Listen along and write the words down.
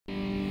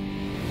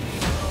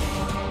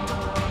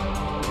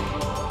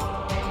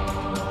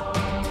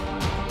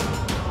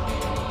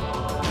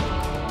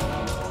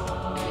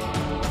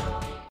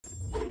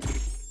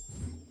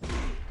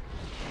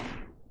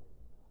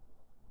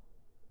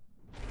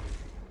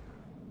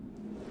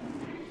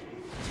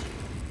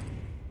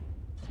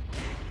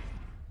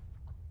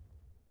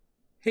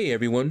Hey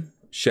everyone,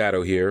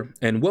 Shaedow here,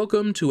 and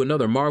welcome to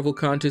another Marvel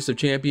Contest of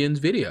Champions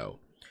video.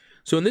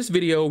 So in this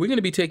video, we're going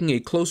to be taking a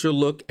closer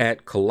look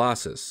at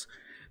Colossus.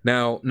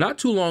 Now, not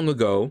too long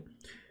ago,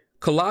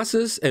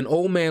 Colossus and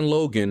Old Man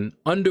Logan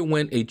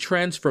underwent a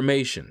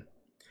transformation,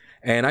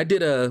 and I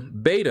did a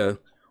beta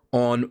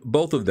on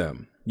both of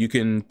them. You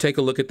can take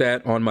a look at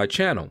that on my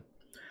channel.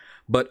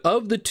 But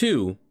of the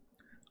two,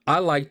 I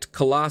liked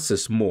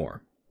Colossus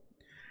more.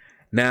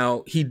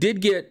 Now, he did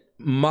get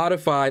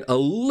modified a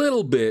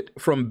little bit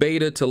from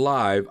beta to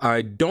live.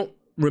 I don't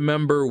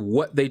remember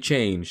what they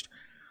changed,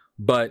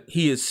 but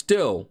he is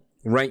still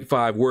rank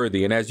 5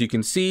 worthy. And as you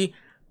can see,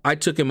 I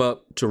took him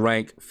up to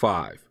rank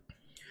 5.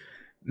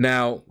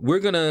 Now, we're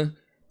going to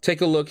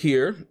take a look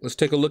here. Let's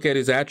take a look at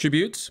his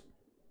attributes.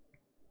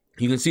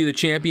 You can see the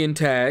champion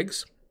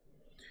tags.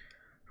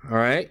 All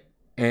right.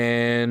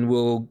 And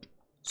we'll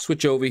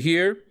switch over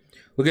here.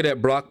 Look at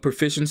that Brock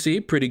proficiency,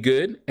 pretty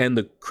good. And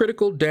the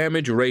critical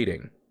damage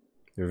rating.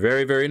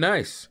 Very, very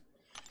nice.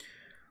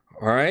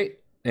 All right.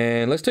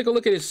 And let's take a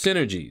look at his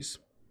synergies.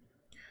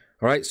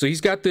 All right. So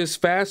he's got this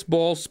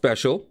fastball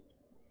special.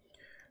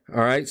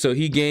 All right. So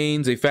he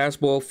gains a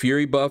fastball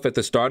fury buff at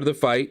the start of the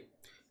fight,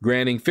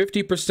 granting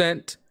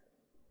 50%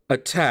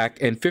 attack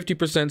and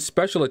 50%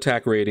 special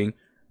attack rating,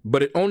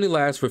 but it only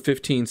lasts for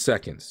 15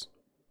 seconds.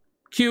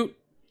 Cute.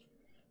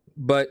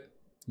 But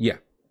yeah.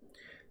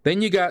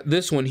 Then you got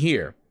this one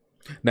here.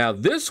 Now,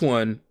 this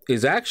one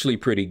is actually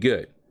pretty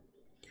good.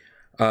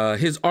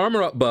 His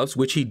armor up buffs,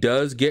 which he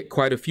does get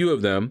quite a few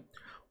of them,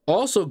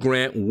 also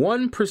grant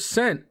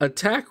 1%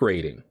 attack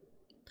rating.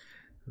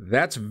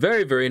 That's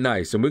very, very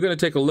nice. And we're going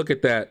to take a look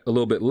at that a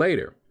little bit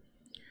later.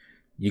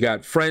 You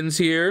got friends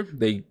here.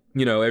 They,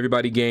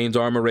 everybody gains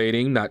armor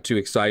rating. Not too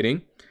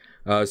exciting.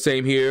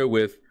 Same here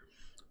with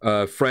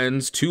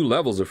friends, 2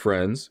 levels of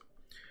friends.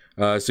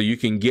 So you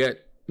can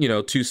get,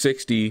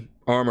 260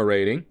 armor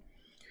rating.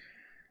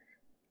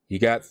 You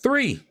got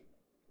 3.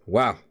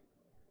 Wow.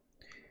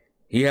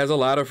 He has a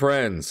lot of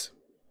friends.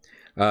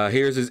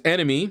 Here's his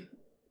enemy,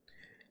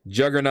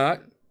 Juggernaut.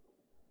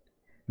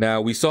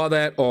 Now, we saw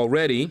that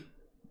already, in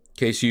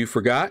case you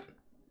forgot.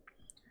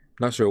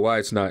 Not sure why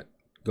it's not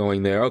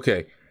going there.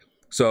 Okay,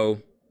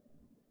 so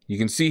you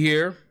can see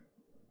here,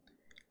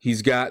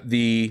 he's got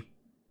the,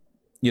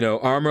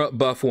 armor up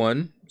buff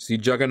one. See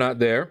Juggernaut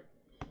there.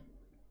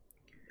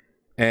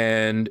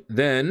 And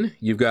then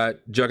you've got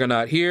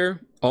Juggernaut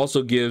here,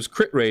 also gives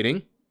crit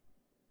rating.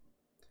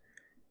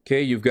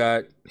 Okay, you've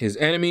got his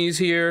enemies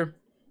here,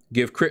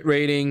 give crit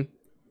rating,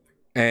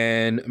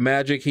 and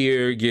magic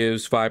here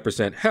gives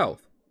 5%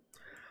 health.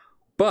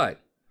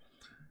 But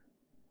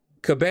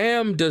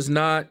Kabam does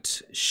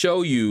not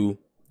show you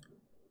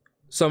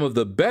some of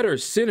the better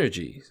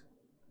synergies,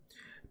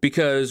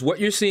 because what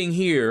you're seeing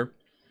here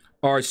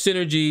are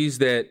synergies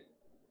that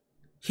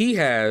he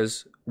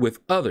has with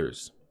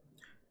others.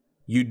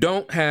 You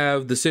don't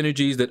have the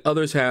synergies that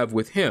others have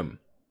with him.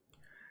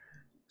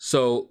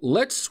 So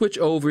let's switch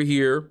over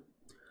here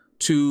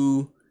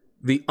to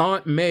the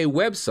Aunt May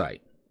website.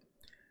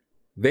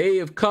 They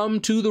have come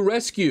to the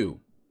rescue.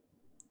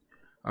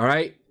 All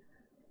right.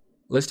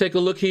 Let's take a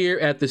look here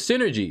at the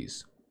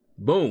synergies.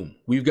 Boom.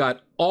 We've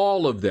got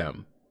all of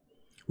them.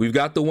 We've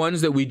got the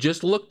ones that we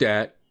just looked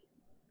at,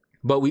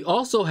 but we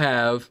also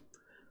have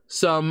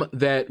some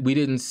that we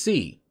didn't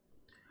see.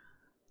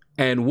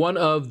 And one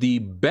of the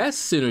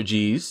best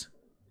synergies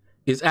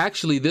is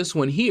actually this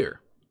one here.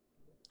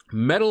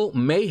 Metal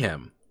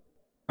Mayhem.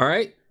 All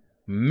right,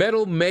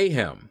 Metal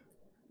Mayhem.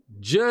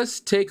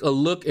 Just take a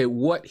look at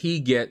what he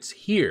gets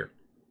here.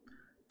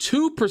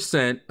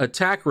 2%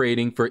 attack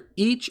rating for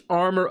each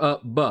armor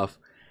up buff,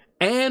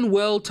 and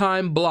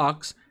well-timed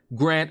blocks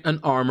grant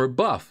an armor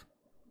buff.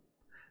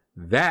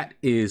 That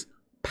is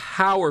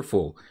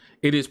powerful.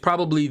 It is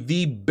probably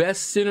the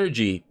best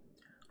synergy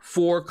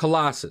for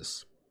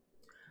Colossus.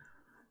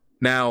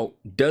 Now,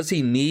 does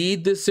he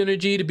need this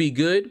synergy to be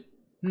good?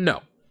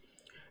 No.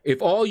 If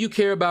all you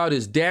care about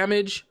is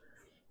damage,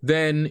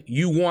 then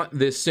you want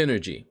this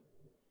synergy.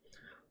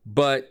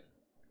 But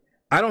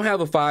I don't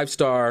have a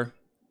 5-star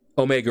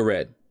Omega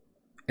Red,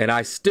 and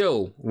I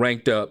still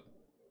ranked up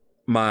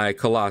my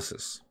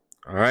Colossus.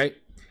 All right.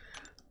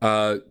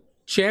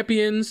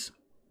 Champions,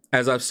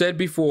 as I've said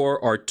before,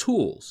 are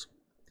tools.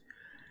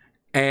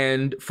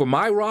 And for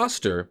my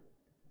roster,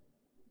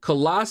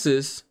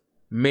 Colossus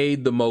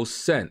made the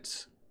most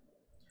sense.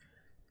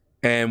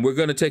 And we're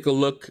going to take a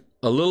look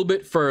a little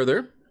bit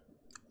further.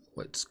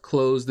 Let's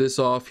close this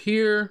off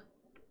here.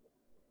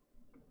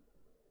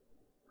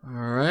 All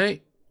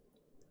right.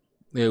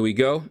 There we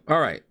go.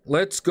 All right.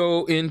 Let's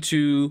go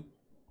into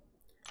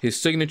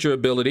his signature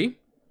ability.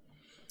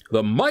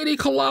 The Mighty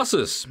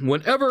Colossus.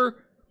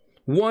 Whenever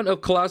one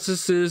of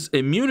Colossus's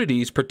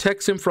immunities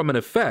protects him from an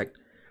effect,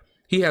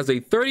 he has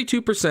a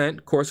 32%,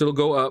 of course it'll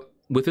go up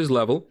with his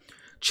level,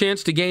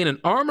 chance to gain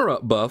an armor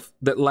up buff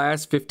that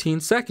lasts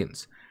 15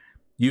 seconds.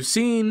 You've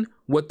seen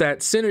what that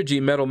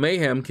synergy Metal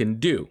Mayhem can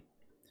do.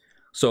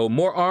 So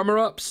more armor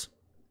ups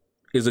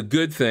is a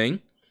good thing.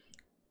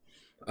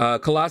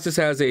 Colossus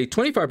has a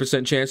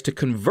 25% chance to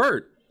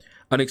convert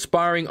an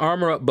expiring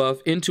armor up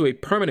buff into a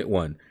permanent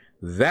one.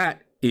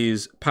 That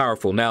is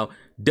powerful. Now,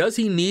 does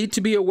he need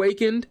to be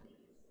awakened?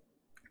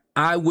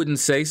 I wouldn't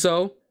say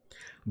so,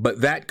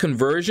 but that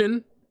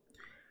conversion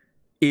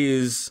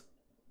is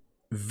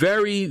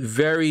very,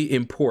 very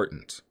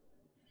important.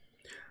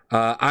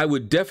 I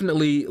would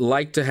definitely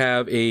like to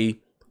have a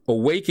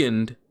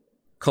awakened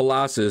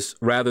Colossus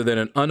rather than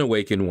an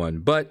unawakened one,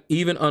 but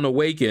even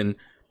unawakened,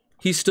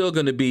 he's still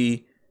going to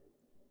be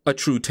a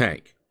true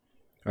tank.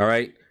 All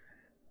right,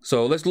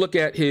 so let's look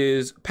at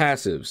his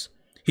passives.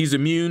 He's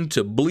immune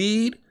to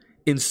bleed,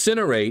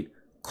 incinerate,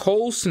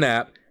 cold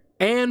snap,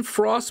 and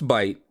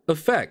frostbite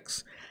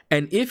effects.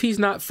 And if he's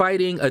not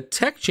fighting a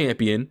tech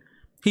champion,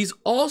 he's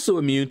also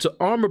immune to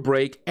armor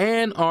break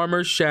and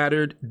armor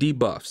shattered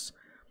debuffs.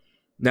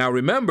 Now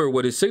remember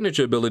what his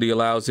signature ability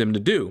allows him to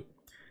do.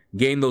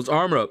 Gain those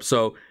armor ups.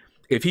 So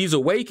if he's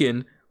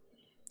awakened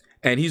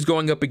and he's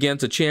going up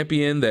against a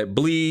champion that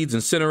bleeds,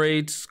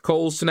 incinerates,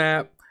 cold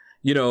snap,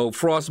 you know,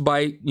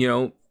 frostbite, you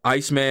know,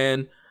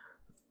 Iceman,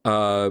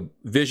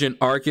 Vision,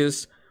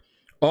 Arcus,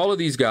 all of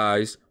these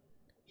guys,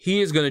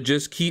 he is going to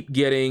just keep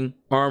getting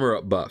armor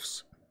up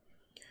buffs.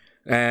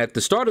 At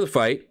the start of the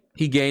fight,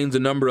 he gains a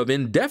number of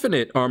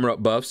indefinite armor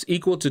up buffs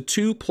equal to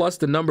 2 plus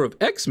the number of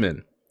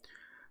X-Men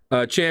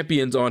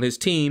champions on his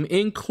team,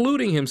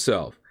 including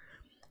himself.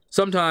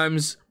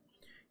 Sometimes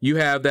you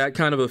have that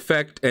kind of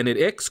effect and it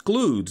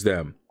excludes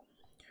them.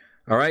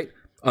 All right.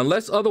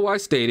 Unless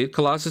otherwise stated,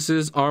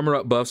 Colossus's armor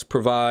up buffs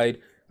provide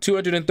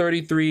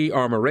 233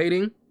 armor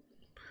rating.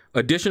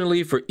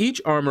 Additionally, for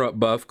each armor up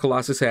buff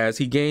Colossus has,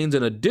 he gains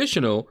an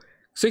additional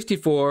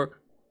 64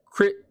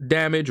 crit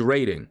damage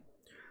rating.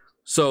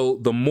 So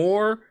the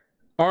more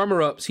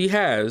armor ups he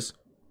has,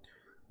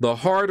 the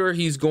harder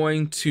he's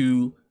going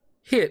to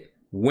hit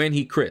when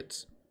he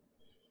crits.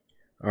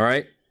 All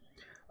right.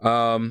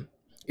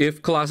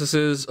 If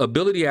Colossus's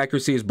ability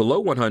accuracy is below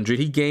 100,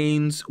 he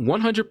gains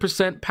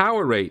 100%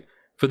 power rate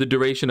for the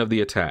duration of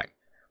the attack.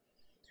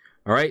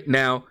 All right.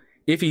 Now,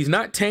 if he's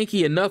not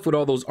tanky enough with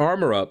all those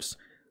armor ups,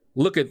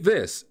 look at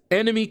this.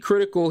 Enemy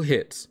critical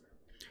hits.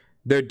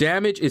 Their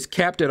damage is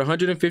capped at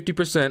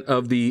 150%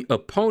 of the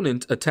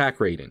opponent's attack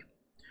rating.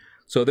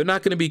 So they're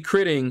not going to be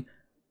critting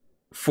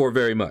for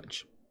very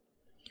much.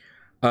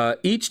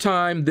 Each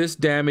time this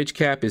damage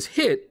cap is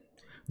hit,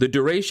 the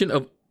duration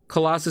of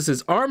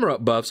Colossus's armor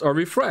up buffs are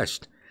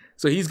refreshed.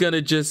 So he's going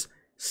to just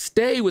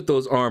stay with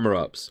those armor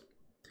ups.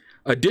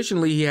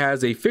 Additionally, he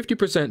has a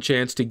 50%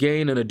 chance to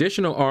gain an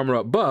additional armor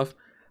up buff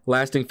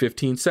lasting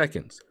 15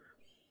 seconds.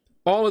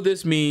 All of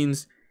this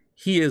means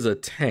he is a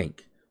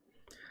tank.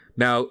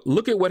 Now,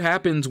 look at what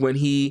happens when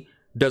he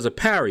does a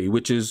parry,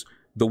 which is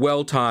the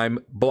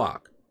well-timed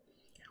block.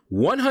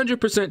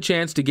 100%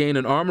 chance to gain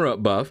an armor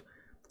up buff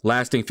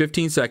lasting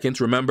 15 seconds.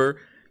 Remember,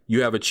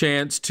 you have a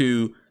chance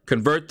to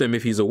convert them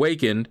if he's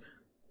awakened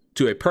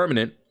to a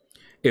permanent.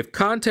 If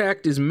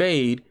contact is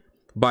made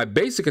by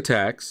basic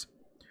attacks,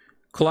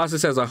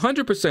 Colossus has a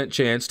 100%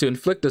 chance to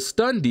inflict a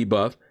stun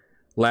debuff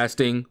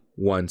lasting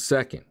 1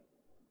 second.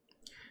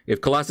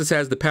 If Colossus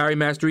has the parry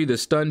mastery, the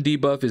stun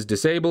debuff is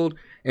disabled,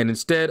 and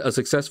instead a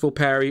successful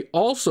parry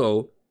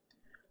also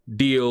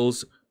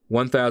deals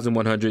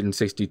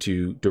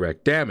 1,162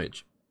 direct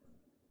damage.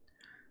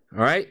 All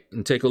right,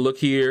 and take a look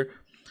here.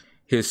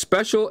 His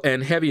special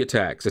and heavy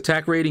attacks.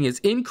 Attack rating is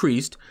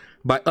increased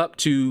by up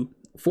to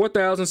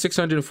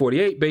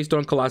 4,648 based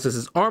on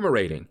Colossus's armor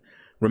rating.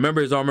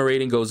 Remember, his armor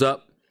rating goes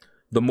up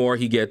the more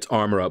he gets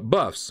armor up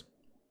buffs.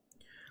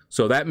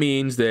 So that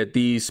means that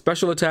these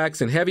special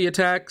attacks and heavy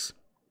attacks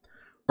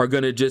are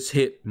going to just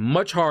hit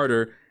much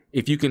harder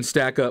if you can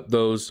stack up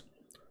those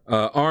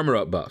armor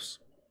up buffs.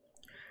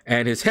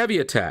 And his heavy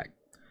attack,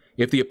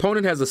 if the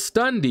opponent has a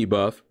stun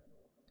debuff,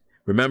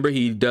 remember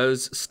he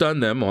does stun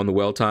them on the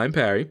well-timed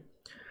parry,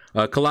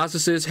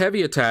 Colossus's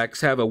heavy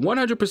attacks have a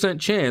 100%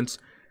 chance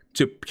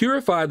to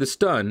purify the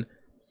stun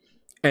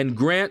and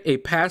grant a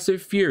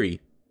passive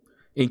fury,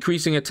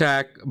 increasing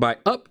attack by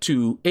up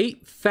to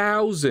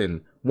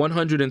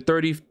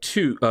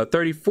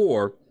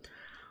 8,134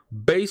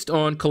 based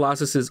on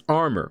Colossus's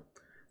armor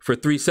for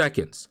 3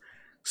 seconds.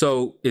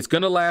 So it's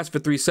going to last for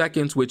 3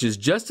 seconds, which is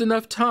just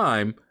enough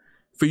time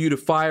for you to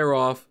fire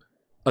off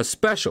a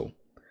special.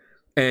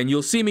 And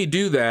you'll see me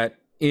do that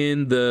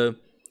in the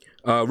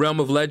Realm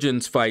of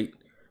Legends fight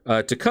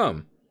to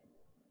come.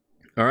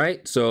 All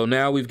right, so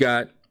now we've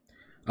got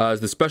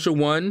the special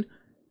one.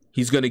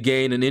 He's going to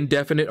gain an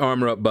indefinite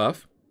armor up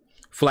buff,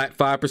 flat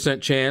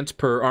 5% chance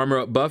per armor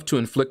up buff to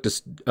inflict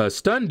a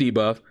stun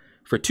debuff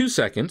for 2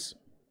 seconds.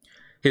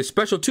 His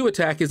special 2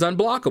 attack is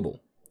unblockable.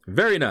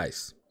 Very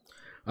nice.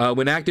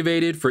 When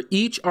activated, for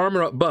each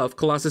armor up buff,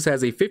 Colossus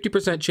has a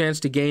 50% chance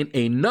to gain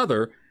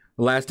another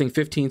lasting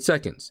 15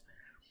 seconds.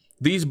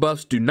 These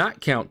buffs do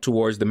not count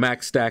towards the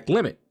max stack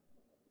limit,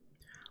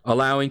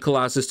 allowing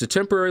Colossus to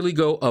temporarily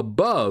go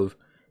above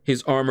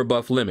his armor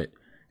buff limit.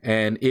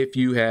 And if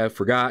you have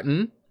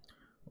forgotten,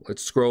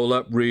 let's scroll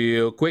up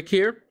real quick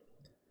here.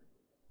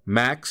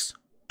 Max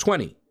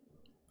 20.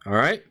 All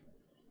right.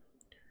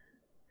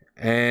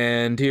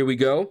 And here we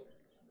go.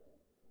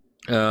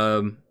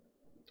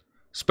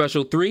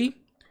 Special 3,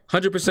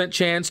 100%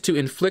 chance to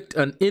inflict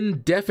an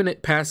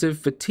indefinite passive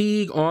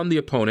fatigue on the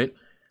opponent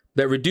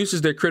that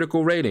reduces their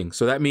critical rating.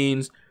 So that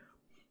means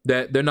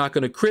that they're not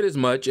going to crit as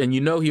much, and you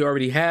know he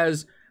already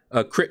has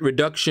a crit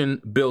reduction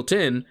built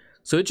in,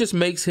 so it just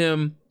makes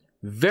him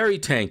very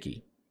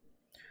tanky.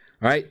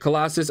 All right,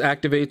 Colossus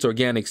activates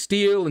organic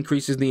steel,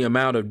 increases the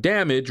amount of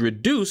damage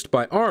reduced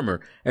by armor,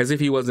 as if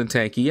he wasn't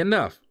tanky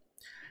enough,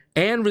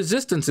 and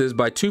resistances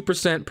by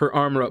 2% per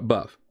armor up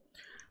buff.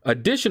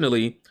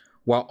 Additionally,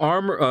 while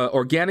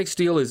organic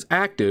steel is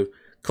active,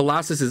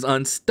 Colossus is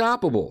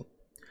unstoppable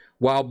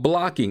while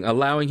blocking,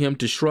 allowing him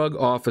to shrug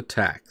off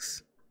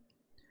attacks.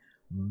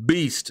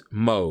 Beast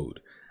mode.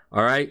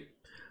 All right.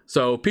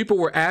 So people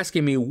were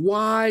asking me,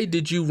 why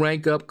did you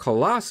rank up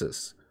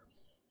Colossus?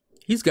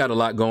 He's got a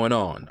lot going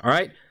on. All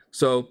right.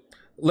 So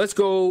let's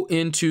go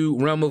into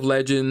Realm of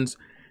Legends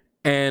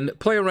and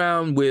play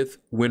around with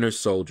Winter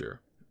Soldier.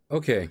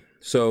 Okay.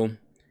 So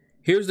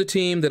here's the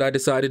team that I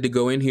decided to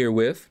go in here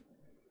with.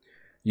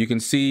 You can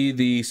see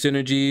the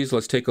synergies.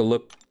 Let's take a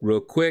look real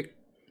quick.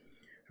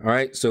 All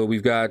right. So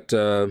we've got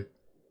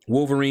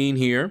Wolverine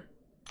here.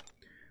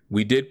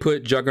 We did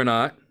put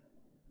Juggernaut.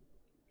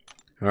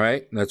 All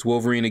right, that's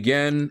Wolverine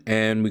again,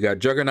 and we got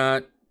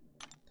Juggernaut.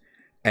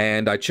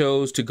 And I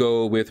chose to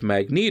go with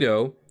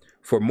Magneto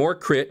for more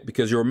crit,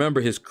 because you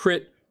remember his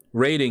crit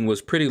rating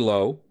was pretty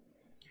low.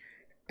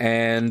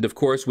 And of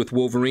course, with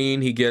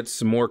Wolverine, he gets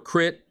some more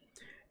crit.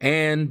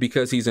 And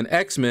because he's an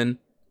X-Men,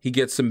 he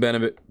gets some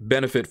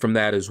benefit from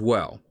that as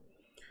well.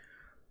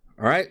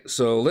 All right,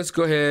 so let's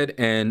go ahead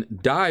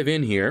and dive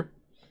in here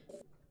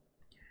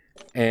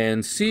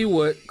and see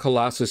what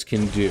Colossus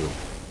can do.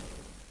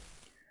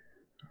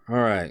 All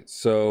right,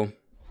 so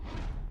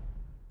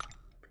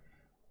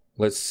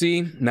let's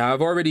see. Now,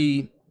 I've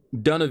already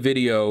done a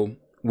video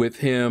with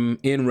him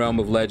in Realm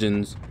of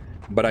Legends,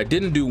 but I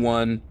didn't do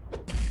one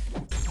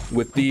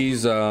with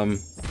these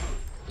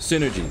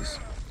synergies.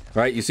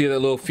 All right, you see that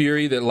little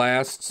fury that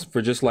lasts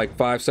for just like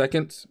 5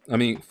 seconds? I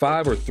mean,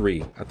 5 or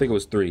 3. I think it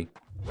was 3.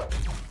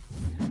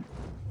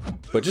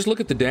 But just look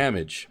at the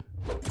damage.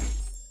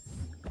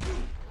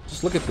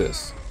 Just look at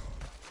this.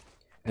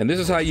 And this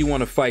is how you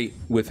want to fight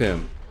with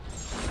him.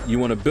 You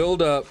want to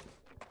build up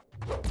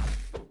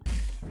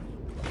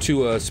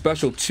to a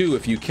special 2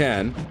 if you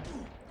can.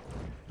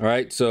 All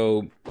right,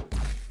 so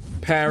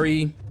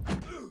parry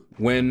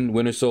when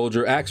Winter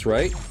Soldier acts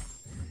right,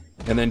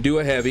 and then do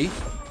a heavy.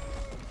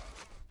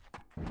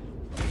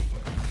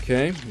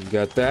 Okay, we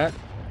got that.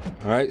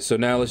 All right, so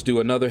now let's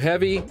do another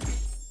heavy,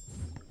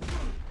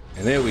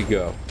 and there we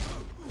go.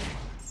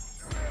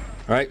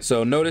 All right,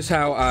 so notice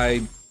how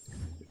I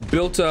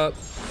built up.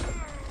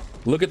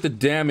 Look at the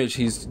damage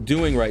he's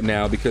doing right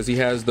now because he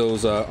has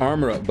those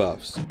armor up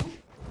buffs.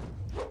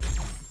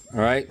 All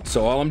right,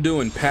 so all I'm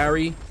doing,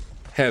 parry,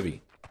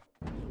 heavy.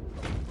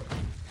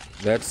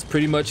 That's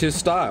pretty much his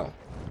style.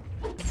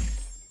 Look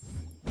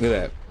at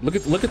that.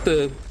 Look at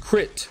the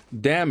crit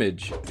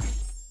damage.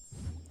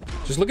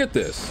 Just look at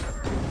this.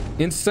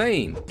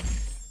 Insane.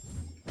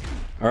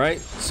 All right,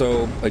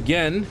 so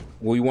again,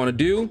 what we want to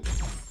do,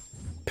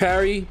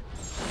 parry,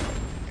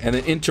 and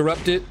then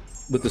interrupt it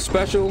with the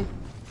special.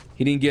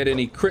 He didn't get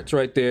any crits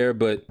right there,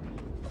 but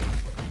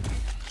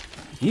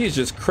he is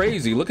just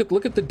crazy. Look at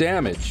the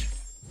damage.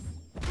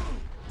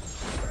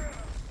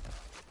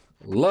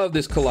 Love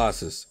this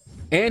Colossus.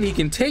 And he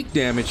can take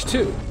damage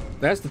too.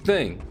 That's the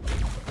thing.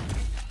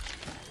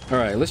 All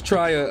right, let's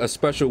try a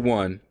special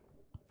one.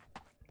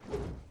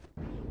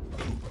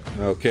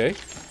 Okay.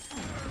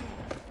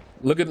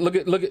 Look at.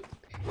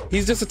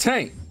 He's just a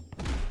tank.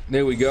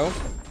 There we go.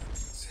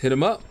 Let's hit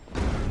him up.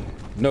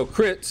 No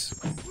crits.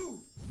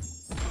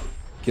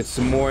 Get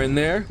some more in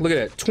there. Look at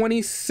that.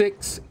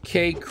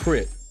 26k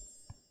crit.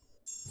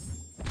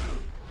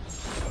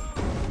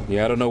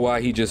 Yeah, I don't know why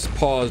he just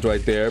paused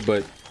right there,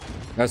 but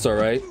that's all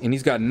right. And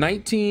he's got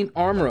 19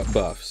 armor up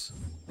buffs.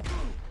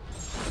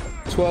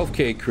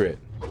 12k crit.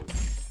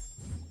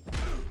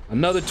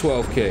 Another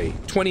 12k.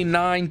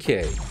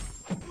 29k.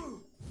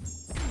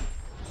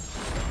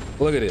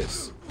 Look at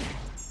this.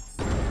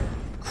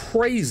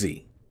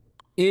 Crazy.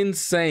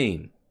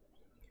 Insane.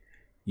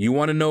 You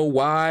want to know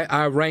why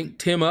I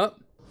ranked him up?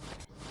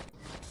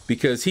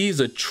 Because he's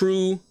a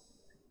true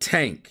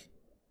tank.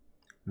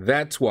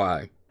 That's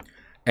why.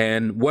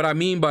 And what I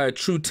mean by a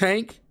true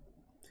tank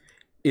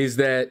is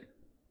that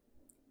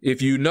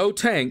if you know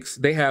tanks,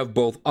 they have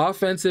both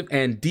offensive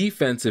and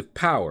defensive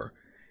power.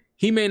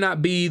 He may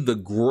not be the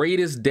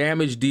greatest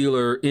damage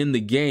dealer in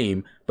the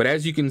game, but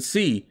as you can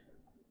see,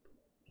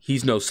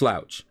 he's no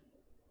slouch.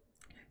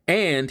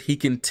 And he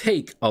can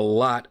take a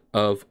lot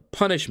of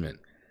punishment.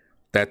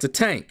 That's a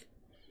tank.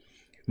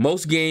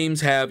 Most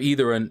games have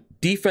either a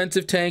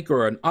defensive tank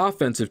or an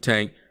offensive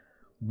tank,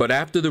 but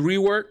after the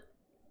rework,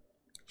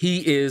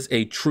 he is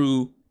a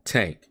true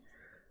tank.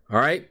 All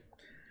right.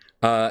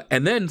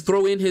 And then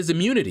throw in his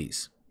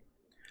immunities.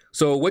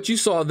 So what you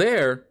saw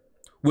there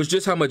was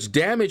just how much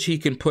damage he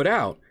can put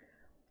out.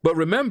 But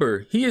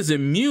remember, he is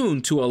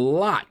immune to a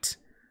lot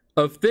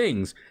of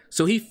things.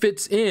 So he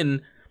fits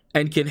in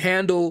and can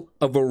handle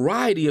a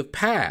variety of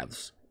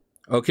paths.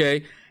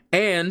 Okay.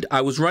 And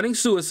I was running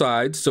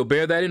suicides, so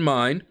bear that in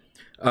mind.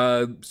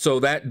 So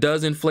that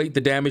does inflate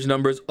the damage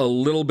numbers a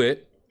little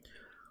bit,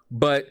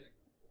 but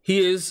he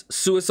is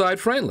suicide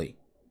friendly,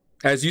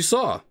 as you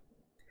saw.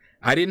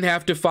 I didn't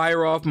have to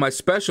fire off my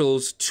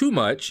specials too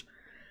much,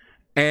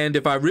 and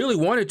if I really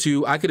wanted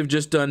to, I could have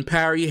just done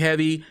parry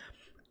heavy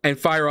and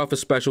fire off a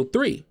special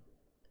 3.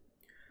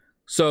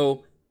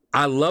 So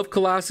I love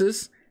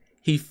Colossus.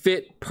 He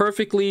fit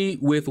perfectly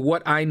with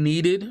what I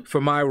needed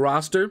for my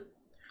roster.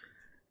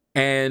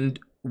 And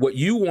what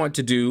you want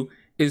to do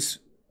is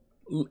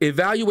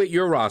evaluate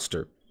your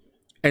roster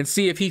and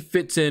see if he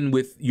fits in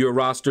with your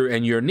roster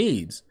and your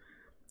needs.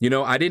 You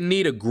know, I didn't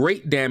need a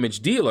great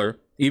damage dealer,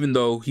 even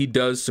though he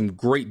does some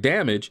great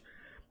damage,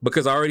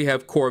 because I already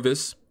have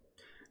Corvus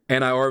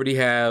and I already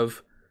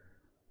have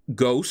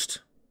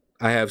Ghost.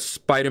 I have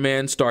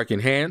Spider-Man Stark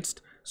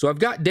Enhanced. So I've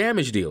got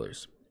damage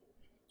dealers.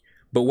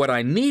 But what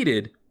I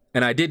needed,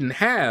 and I didn't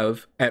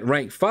have at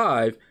rank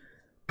 5,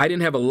 I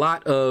didn't have a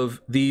lot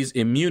of these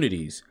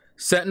immunities.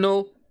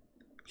 Sentinel,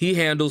 he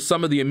handles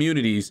some of the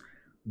immunities,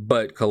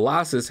 but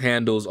Colossus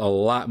handles a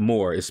lot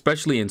more,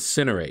 especially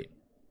Incinerate.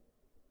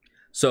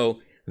 So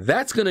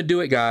that's going to do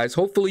it, guys.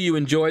 Hopefully you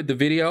enjoyed the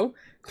video.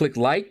 Click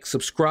like,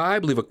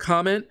 subscribe, leave a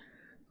comment.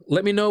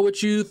 Let me know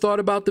what you thought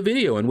about the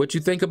video and what you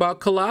think about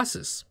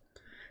Colossus.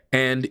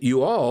 And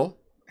you all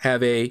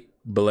have a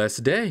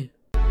blessed day.